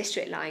Line to the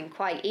District Line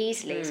quite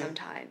easily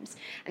sometimes.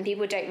 And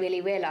people don't really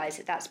realise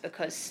that that's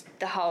because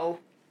the whole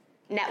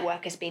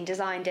network has been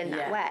designed in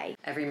that way.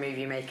 Every move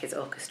you make is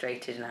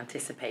orchestrated and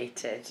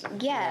anticipated.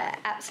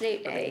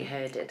 Absolutely. Being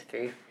herded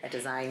through a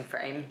design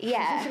frame.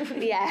 I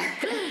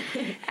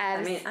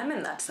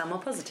meant that to sound more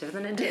positive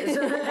than it is.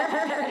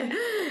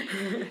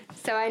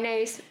 So I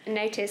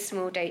noticed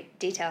small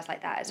details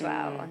like that as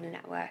well on the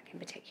network in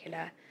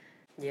particular.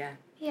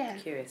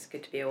 Curious,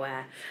 good to be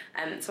aware.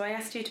 So I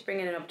asked you to bring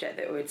in an object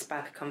that would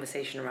spark a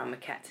conversation around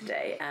maquette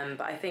today,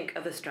 but I think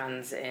other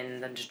strands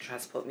in London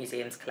Transport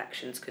Museum's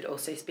collections could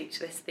also speak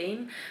to this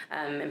theme.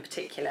 In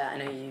particular, I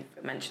know you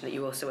mentioned that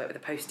you also work with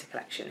a poster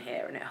collection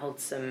here, and it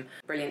holds some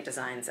brilliant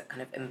designs that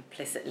kind of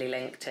implicitly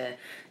link to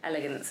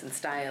elegance and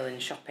style in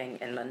shopping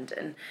in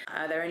London.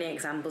 Are there any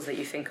examples that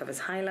you think of as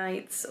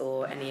highlights,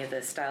 or any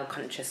other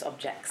style-conscious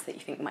objects that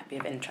you think might be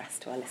of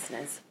interest to our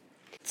listeners?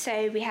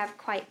 So we have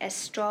quite a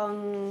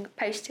strong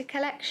poster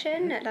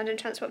collection at London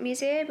Transport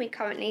Museum. We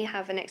currently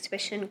have an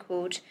exhibition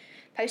called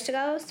Poster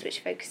Girls,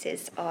 which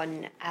focuses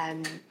on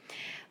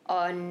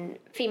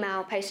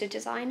female poster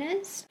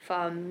designers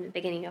from the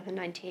beginning of the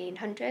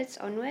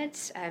 1900s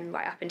onwards,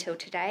 right up until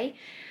today.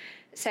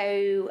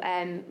 So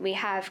we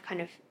have kind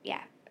of,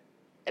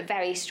 a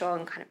very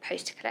strong kind of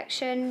poster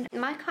collection.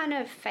 My kind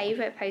of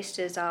favourite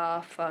posters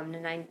are from the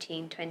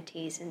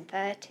 1920s and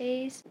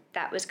 30s.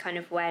 That was kind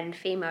of when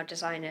female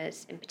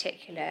designers in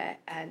particular,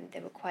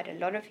 there were quite a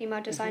lot of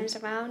female designers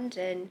around,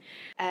 and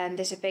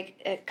there's a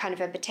big kind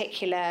of a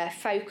particular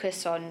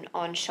focus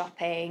on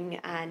shopping,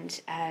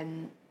 and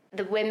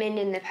the women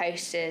in the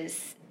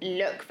posters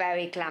look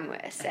very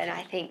glamorous, and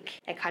I think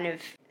they're kind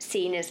of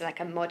seen as like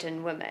a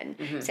modern woman.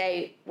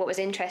 So what was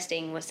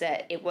interesting was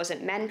that it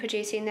wasn't men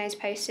producing those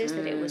posters,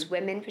 but it was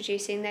women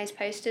producing those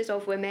posters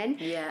of women,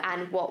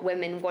 and what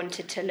women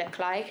wanted to look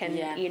like,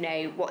 and you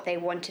know, what they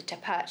wanted to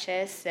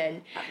purchase,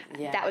 and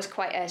that was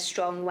quite a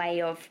strong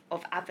way of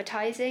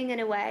advertising in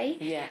a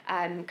way.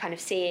 Kind of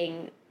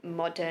seeing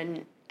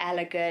modern,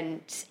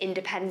 elegant,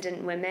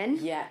 independent women.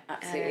 Yeah,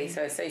 absolutely.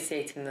 So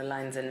associating the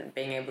lines and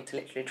being able to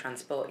literally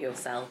transport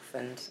yourself,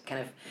 and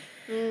kind of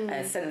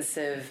a sense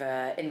of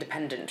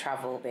independent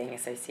travel being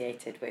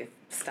associated with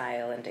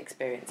style and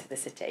experience of the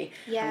city.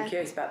 I'm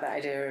curious about that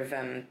idea of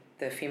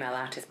the female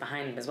artist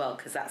behind them as well,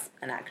 because that's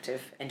an act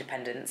of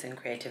independence and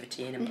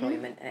creativity and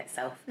employment in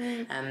itself,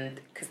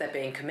 because they're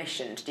being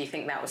commissioned. Do you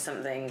think that was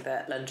something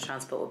that London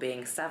Transport were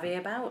being savvy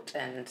about,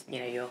 and you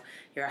know,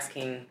 you're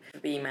asking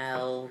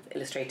female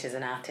illustrators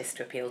and artists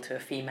to appeal to a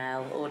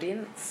female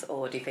audience,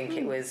 or do you think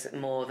it was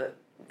more that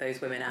those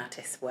women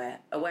artists were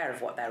aware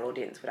of what their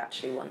audience would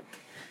actually want,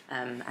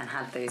 and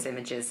had those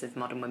images of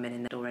modern women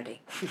in it already?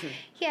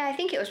 Yeah, I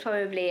think it was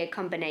probably a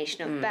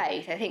combination of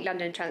both. I think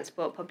London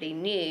Transport probably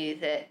knew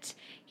that,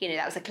 you know,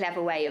 that was a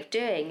clever way of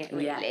doing it,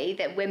 really,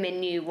 that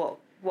women knew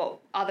what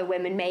other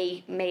women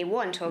may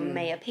want or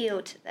may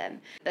appeal to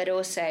them. But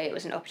also it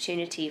was an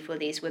opportunity for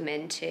these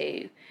women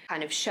to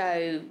kind of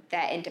show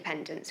their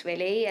independence,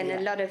 really. And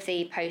a lot of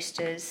the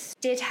posters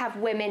did have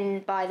women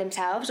by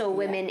themselves, or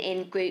women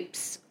in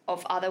groups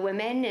of other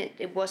women.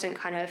 It wasn't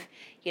kind of,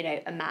 you know,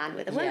 a man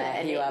with a woman.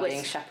 Yeah, you are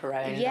being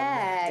chaperoned.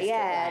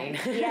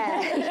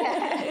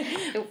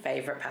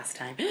 Favourite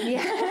pastime.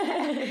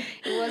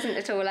 It wasn't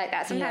at all like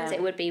that. Sometimes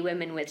it would be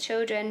women with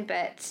children,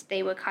 but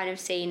they were kind of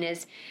seen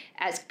as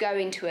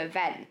going to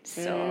events,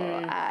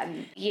 or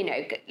you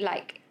know,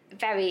 like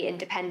very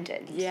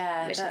independent,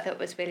 which I thought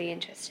was really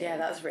interesting. Yeah,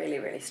 that's really,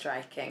 really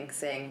striking,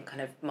 seeing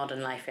kind of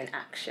modern life in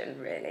action,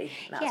 really.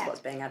 That's what's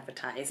being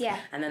advertised.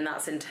 And then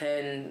that's in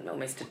turn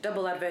almost a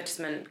double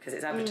advertisement, because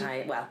it's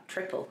advertising, well,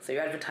 triple. So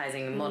you're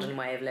advertising a modern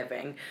way of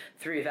living.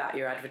 Through that,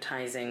 you're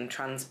advertising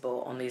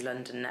transport on these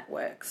London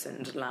networks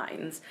and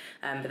lines.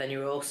 But then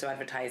you're also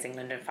advertising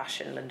London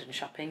fashion, London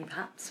shopping,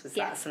 perhaps. Was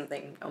that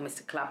something, almost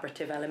a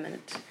collaborative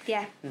element?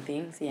 And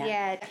themes?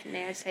 Yeah,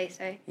 definitely, I'd say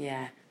so.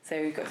 Yeah. So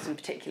we've got some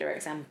particular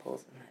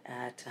examples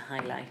to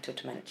highlight or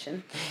to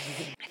mention.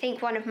 I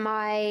think one of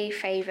my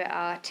favourite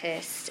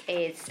artists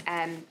is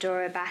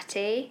Dora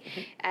Batty,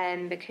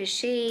 because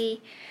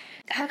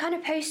her kind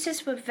of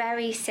posters were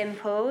very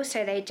simple,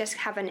 so they just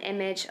have an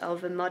image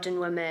of a modern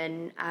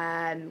woman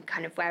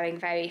kind of wearing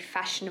very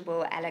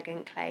fashionable,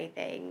 elegant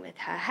clothing with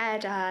her hair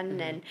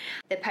done, and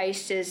the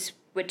posters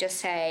would just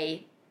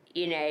say,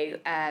 you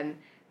know,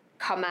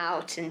 come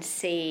out and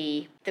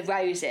see the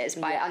roses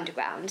by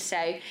Underground.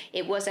 So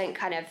it wasn't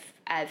kind of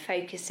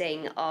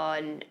focusing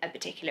on a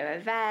particular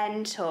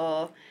event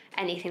or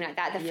anything like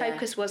that. The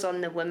focus was on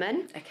the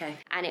woman.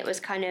 And it was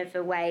kind of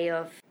a way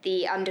of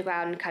the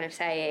Underground kind of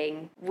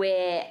saying,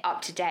 we're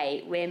up to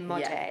date, we're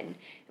modern.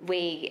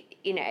 We,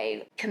 you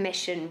know,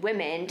 commission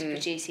women to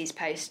produce these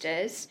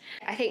posters.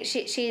 I think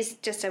she's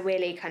just a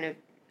really kind of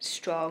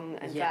strong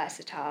and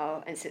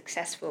versatile and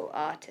successful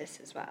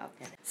artist as well.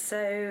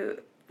 So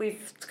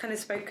we've kind of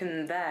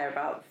spoken there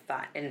about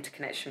that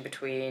interconnection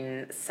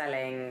between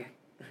selling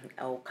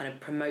or kind of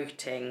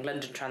promoting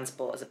London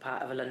Transport as a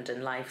part of a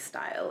London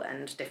lifestyle,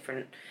 and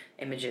different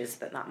images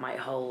that might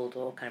hold,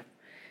 or kind of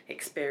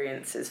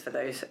experiences for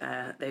those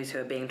who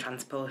are being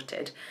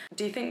transported.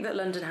 Do you think that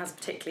London has a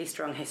particularly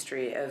strong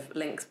history of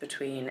links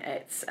between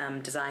its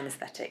design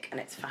aesthetic and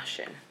its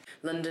fashion?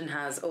 London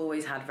has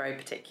always had very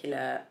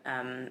particular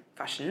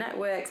fashion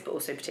networks, but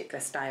also particular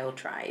style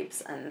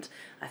tribes, and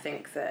I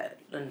think that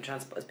London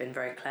Transport has been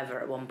very clever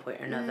at one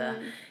point or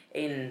another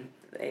in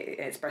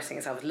expressing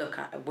itself. Look,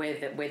 we're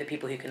the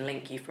people who can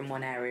link you from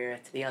one area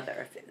to the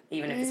other,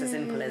 even if it's as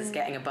simple as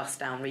getting a bus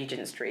down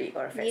Regent Street,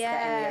 or if it's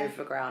getting the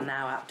overground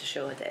now out to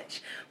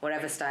Shoreditch,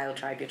 whatever style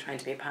tribe you're trying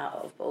to be a part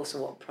of, but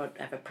also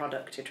whatever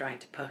product you're trying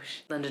to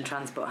push. London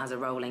Transport has a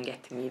role in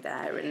getting you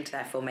there, and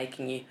therefore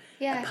making you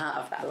a part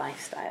of that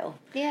lifestyle.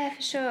 Yeah,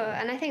 for sure.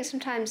 And I think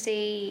sometimes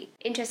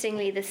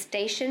interestingly, the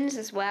stations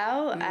as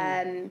well.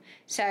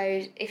 So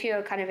if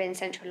you're kind of in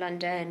central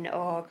London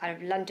or kind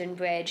of London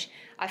Bridge,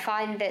 I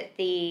find that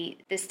the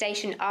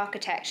station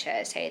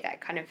architecture, so that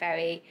kind of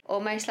very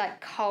almost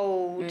like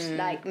cold,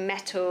 like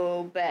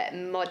metal but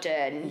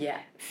modern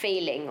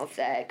feeling of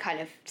the kind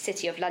of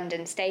City of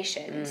London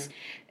stations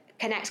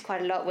connects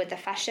quite a lot with the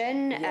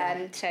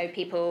fashion. So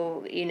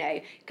people, you know,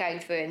 going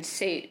through in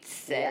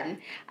suits, and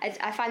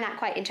I find that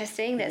quite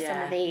interesting, that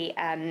some of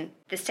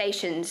the the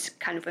stations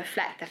kind of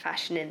reflect the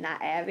fashion in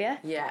that area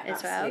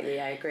as well. Absolutely,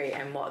 I agree.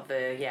 And what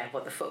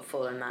the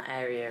footfall in that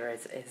area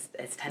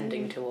is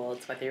tending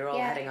towards, whether you're all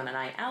heading on a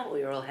night out or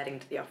you're all heading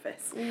to the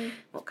office,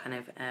 what kind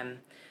of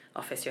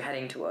office you're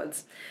heading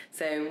towards.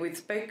 So we've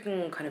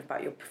spoken kind of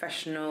about your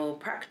professional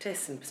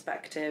practice and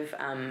perspective,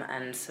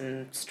 and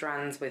some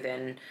strands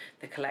within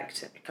the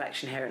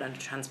collection here at London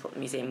Transport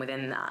Museum.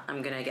 Within that,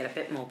 I'm going to get a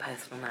bit more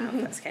personal now,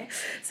 if that's okay.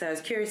 So I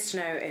was curious to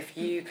know if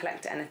you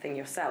collect anything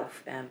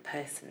yourself,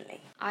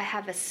 personally. I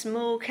have a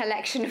small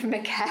collection of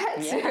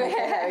maquettes. Yeah,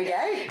 there we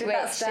go. Did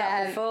that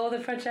start before the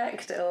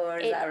project, or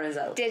is that a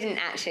result? Didn't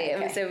actually.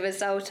 Okay. It was a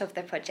result of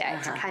the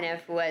project. It kind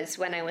of was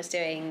when I was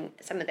doing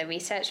some of the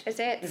research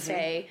visits.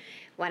 So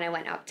when I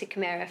went up to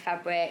Chimera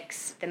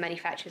Fabrics, the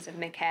manufacturers of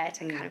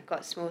maquette, I kind of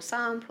got small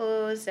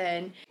samples.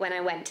 And when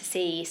I went to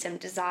see some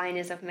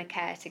designers of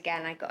maquette,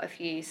 again, I got a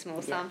few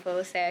small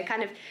samples. So I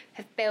kind of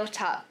have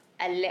built up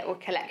a little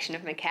collection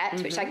of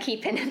maquettes, which I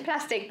keep in a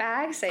plastic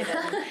bag so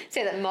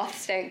that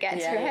moths don't get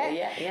to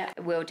it.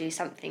 We'll do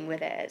something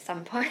with it at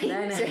some point. No.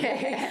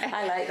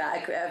 I like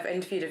that. I've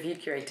interviewed a few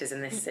curators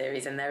in this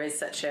series, and there is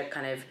such a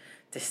kind of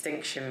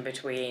distinction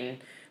between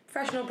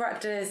professional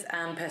practice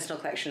and personal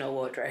collection or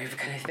wardrobe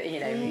kind of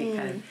thing,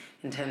 kind of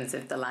in terms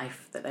of the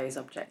life that those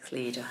objects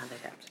lead or how they're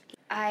kept.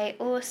 I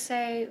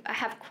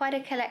have quite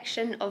a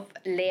collection of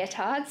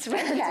leotards.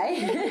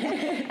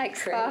 Like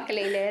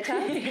sparkly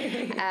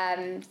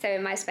leotards. So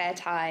in my spare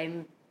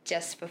time,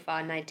 just for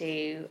fun, I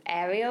do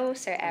aerial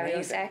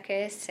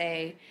circus, so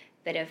a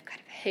bit of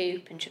kind of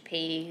hoop and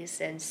trapeze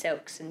and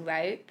silks and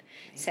rope.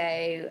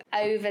 So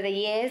over the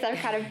years, I've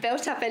kind of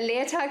built up a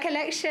leotard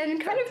collection,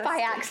 kind of by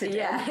accident.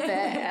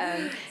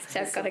 But, so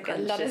I've got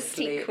a lot of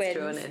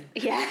sequins.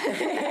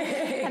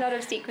 A lot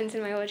of sequins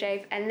in my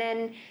wardrobe, and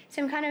then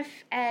some kind of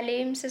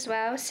heirlooms as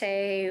well.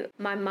 So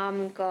my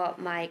mum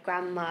got my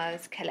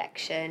grandma's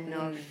collection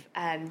of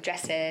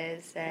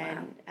dresses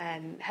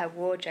and her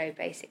wardrobe,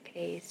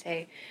 basically.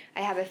 So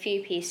I have a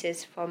few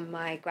pieces from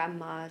my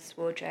grandma's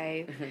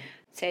wardrobe.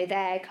 So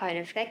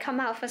they come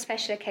out for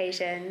special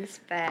occasions,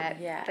 but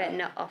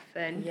not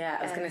often. Yeah,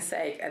 I was going to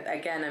say,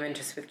 again, I'm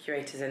interested with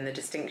curators in the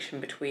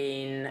distinction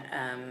between,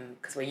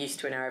 because we're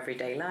used to in our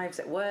everyday lives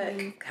at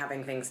work,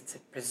 having things to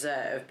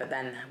preserve, but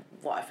then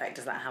what effect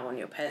does that have on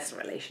your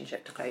personal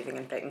relationship to clothing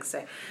and things?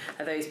 So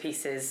are those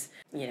pieces,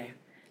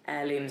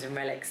 heirlooms and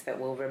relics that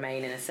will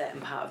remain in a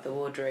certain part of the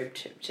wardrobe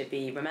to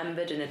be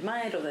remembered and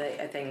admired, or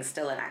are things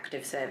still an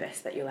active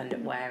service that you'll end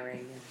up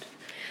wearing?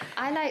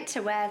 I like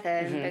to wear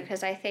them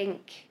because I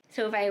think it's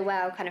all very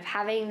well kind of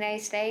having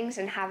those things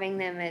and having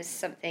them as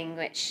something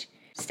which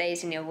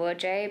stays in your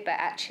wardrobe, but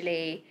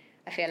actually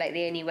I feel like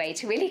the only way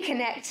to really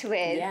connect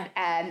with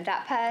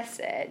that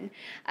person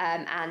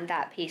and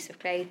that piece of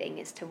clothing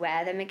is to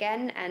wear them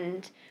again.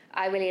 And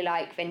I really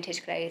like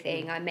vintage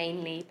clothing. I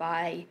mainly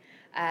buy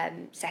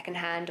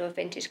secondhand or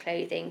vintage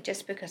clothing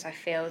just because I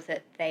feel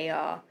that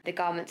the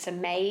garments are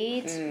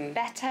made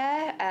better,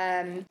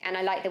 and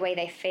I like the way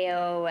they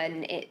feel,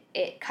 and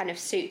it kind of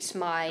suits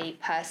my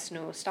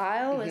personal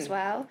style as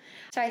well.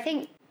 So I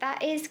think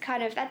that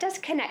does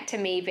connect to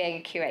me being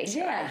a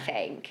curator, I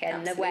think,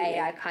 and absolutely. The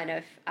way I kind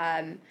of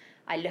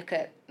I look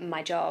at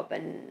my job,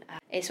 and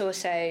it's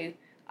also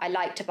I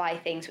like to buy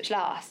things which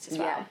last as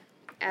well.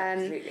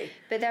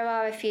 But there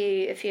are a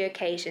few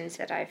occasions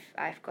that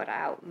I've got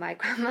out my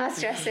grandma's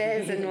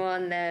dresses and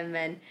worn them,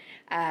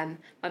 and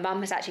my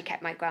mum has actually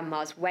kept my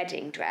grandma's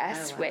wedding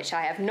dress, which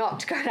I have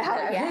not got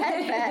out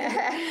yet,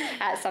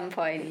 but at some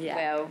point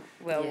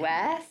we'll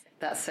wear.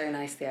 That's so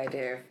nice, the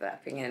idea of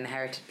that being an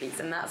inherited piece,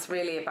 and that's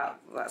really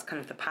that's kind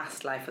of the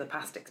past life or the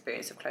past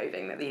experience of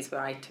clothing, that these were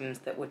items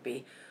that would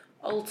be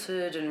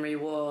altered and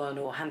reworn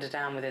or handed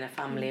down within a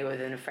family or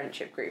within a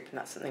friendship group, and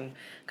that's something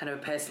kind of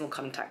a personal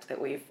contact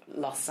that we've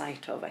lost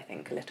sight of, I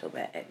think, a little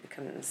bit. It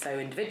becomes so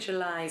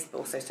individualised but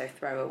also so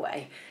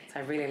throwaway.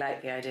 So I really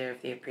like the idea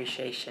of the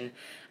appreciation.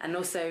 And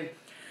also,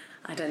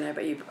 I don't know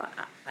about you, but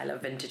I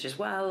love vintage as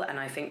well, and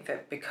I think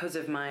that because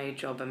of my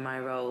job and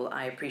my role,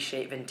 I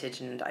appreciate vintage,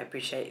 and I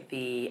appreciate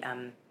the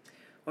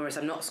whereas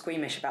I'm not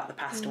squeamish about the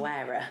past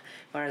wearer,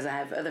 whereas I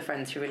have other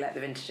friends who really like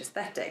the vintage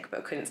aesthetic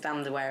but couldn't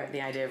stand the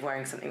idea of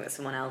wearing something that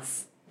someone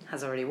else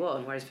has already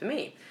worn. Whereas for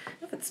me,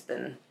 if it's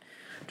been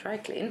dry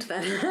cleaned,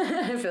 then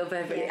I feel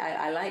perfectly.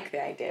 I like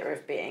the idea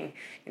of being,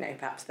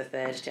 perhaps the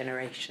third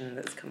generation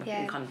that's come up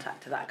in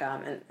contact to that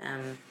garment.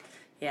 Do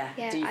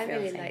you I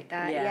really like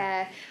that.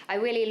 Yeah, I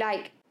really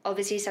like.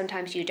 Obviously,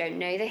 sometimes you don't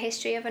know the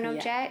history of an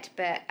object,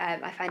 but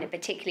I find it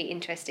particularly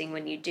interesting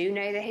when you do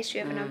know the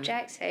history of an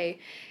object. So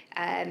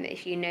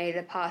if you know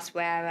the past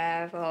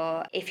wearer,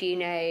 or if you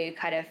know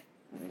kind of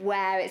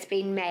where it's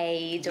been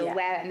made or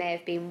where it may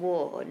have been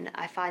worn,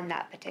 I find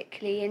that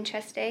particularly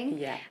interesting.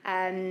 Yeah.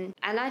 And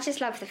I just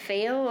love the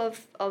feel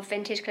of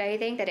vintage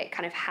clothing, that it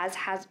kind of has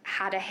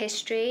had a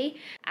history,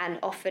 and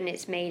often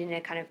it's made in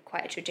a kind of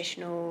quite a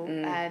traditional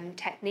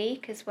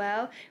technique as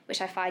well,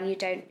 which I find you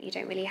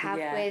don't really have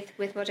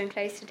with modern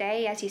clothes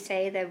today. As you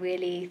say, they're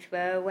really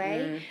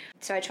throwaway.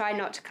 So I try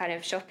not to kind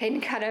of shop in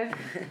kind of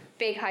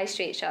big high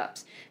street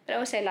shops, but I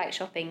also like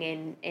shopping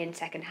in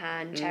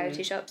second-hand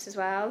charity shops as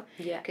well,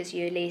 because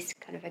you at least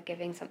kind of are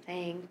giving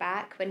something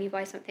back when you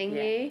buy something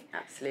new.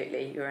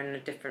 Absolutely. You're in a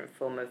different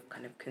form of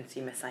kind of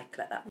consumer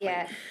cycle at that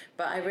point.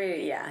 But I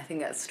really, I think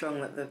that's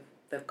strong that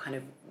the kind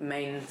of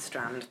main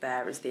strand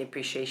there is the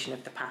appreciation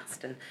of the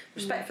past and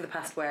respect for the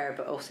past wearer,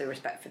 but also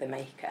respect for the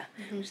maker,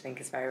 which I think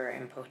is very, very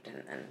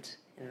important, and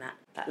in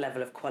that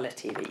level of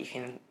quality that you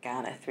can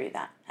garner through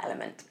that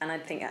element. And I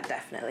think that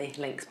definitely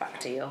links back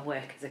to your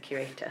work as a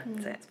curator.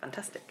 So it's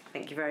fantastic.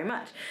 Thank you very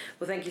much.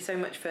 Well, thank you so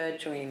much for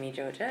joining me,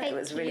 Georgia. It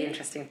was really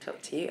interesting to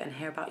talk to you and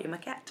hear about your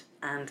maquette.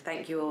 And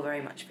thank you all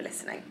very much for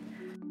listening.